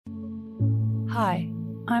Hi,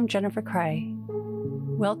 I'm Jennifer Cray.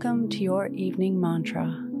 Welcome to your evening mantra.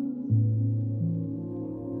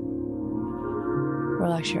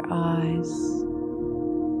 Relax your eyes,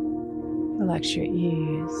 relax your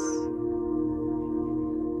ears,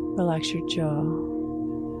 relax your jaw.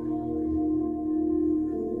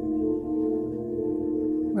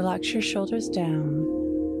 Relax your shoulders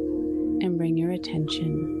down and bring your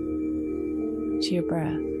attention to your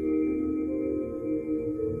breath.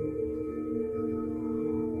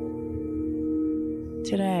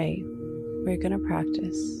 Today, we're going to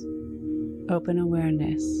practice open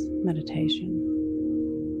awareness meditation.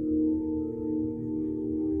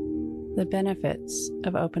 The benefits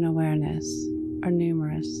of open awareness are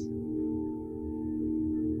numerous.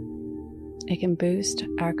 It can boost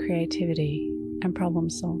our creativity and problem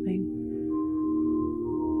solving.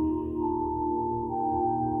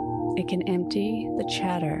 It can empty the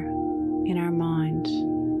chatter in our mind,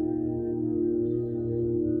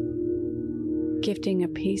 gifting a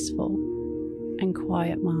peaceful and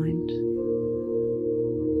quiet mind,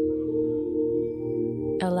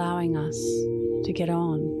 allowing us to get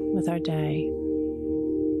on with our day.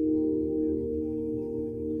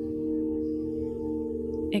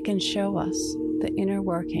 It can show us the inner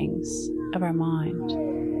workings of our mind,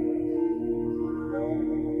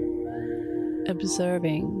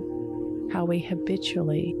 observing how we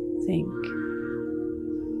habitually think,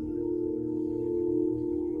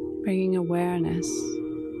 bringing awareness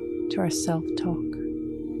to our self-talk,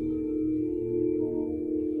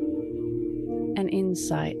 an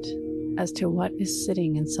insight as to what is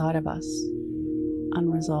sitting inside of us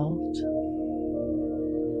unresolved.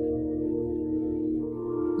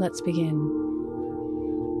 Let's begin.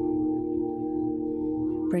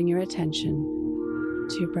 Bring your attention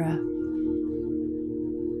to your breath,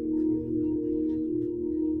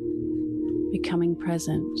 becoming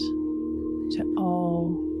present to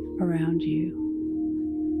all around you.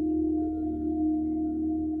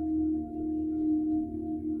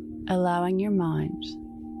 Allowing your mind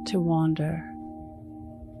to wander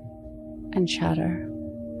and chatter.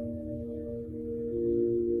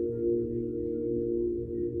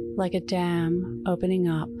 Like a dam opening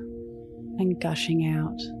up and gushing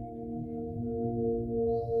out.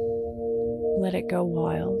 Let it go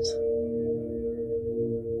wild.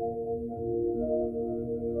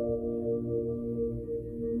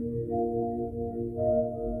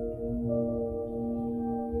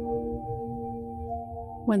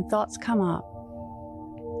 When thoughts come up,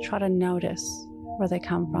 try to notice where they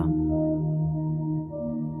come from.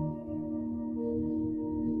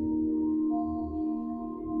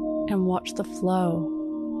 And watch the flow.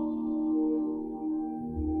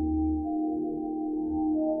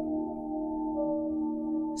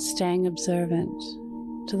 Staying observant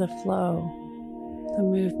to the flow, the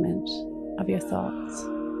movement of your thoughts.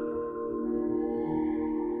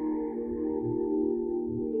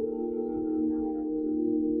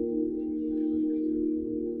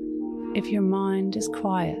 If your mind is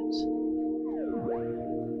quiet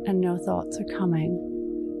and no thoughts are coming,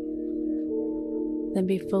 then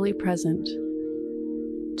be fully present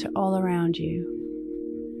to all around you.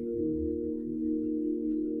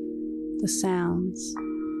 The sounds,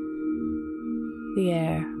 the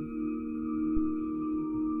air,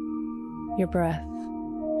 your breath.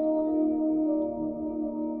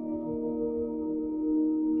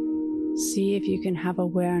 See if you can have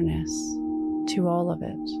awareness to all of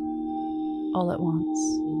it, all at once.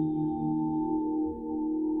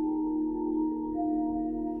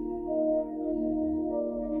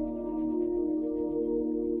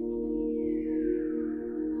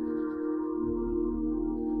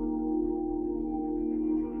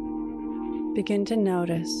 Begin to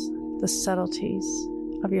notice the subtleties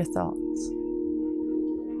of your thoughts,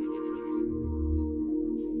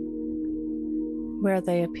 where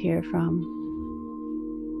they appear from,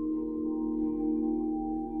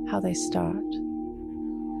 how they start.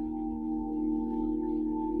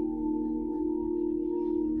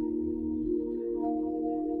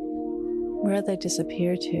 Where they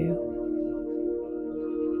disappear to,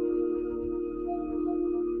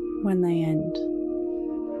 when they end,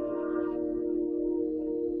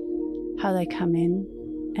 how they come in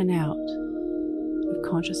and out of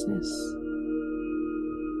consciousness.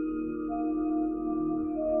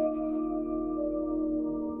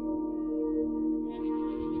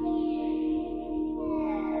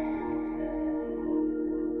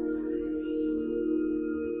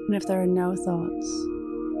 And if there are no thoughts,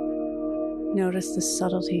 notice the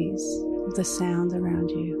subtleties of the sounds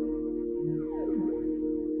around you.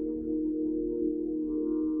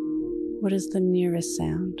 What is the nearest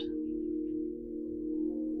sound?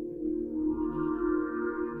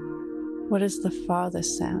 What is the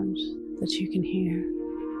farthest sound that you can hear?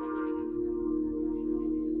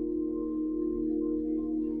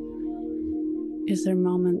 Is there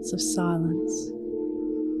moments of silence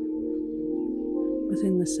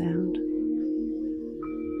within the sound?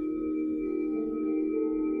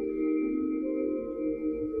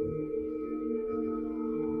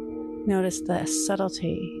 Notice the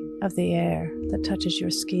subtlety of the air that touches your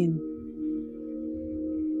skin,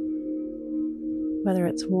 whether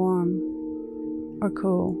it's warm or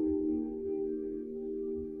cool,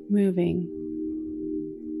 moving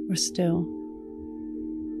or still.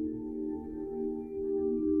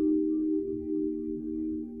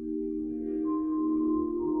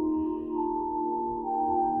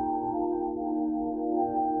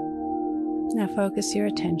 Now focus your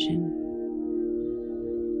attention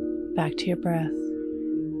back to your breath,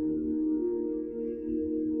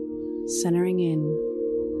 centering in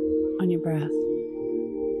on your breath.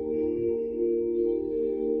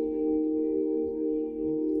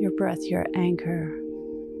 Your breath, your anchor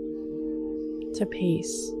to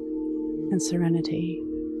peace and serenity.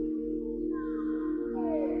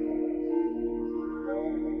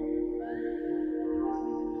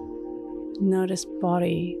 Notice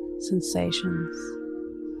body sensations.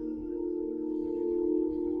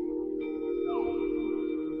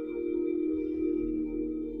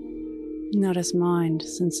 Notice mind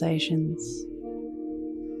sensations.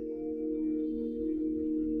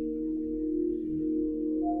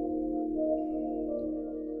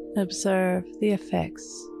 Observe the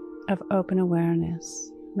effects of open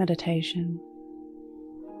awareness meditation.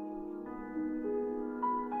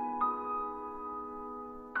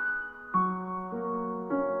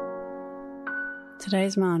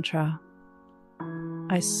 Today's mantra: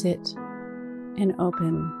 I sit in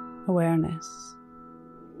open awareness.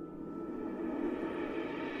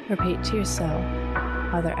 Repeat to yourself,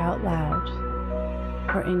 either out loud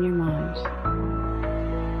or in your mind: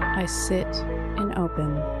 I sit in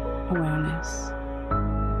open awareness.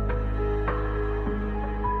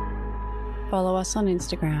 Follow us on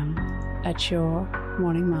Instagram at Your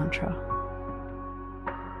Morning Mantra.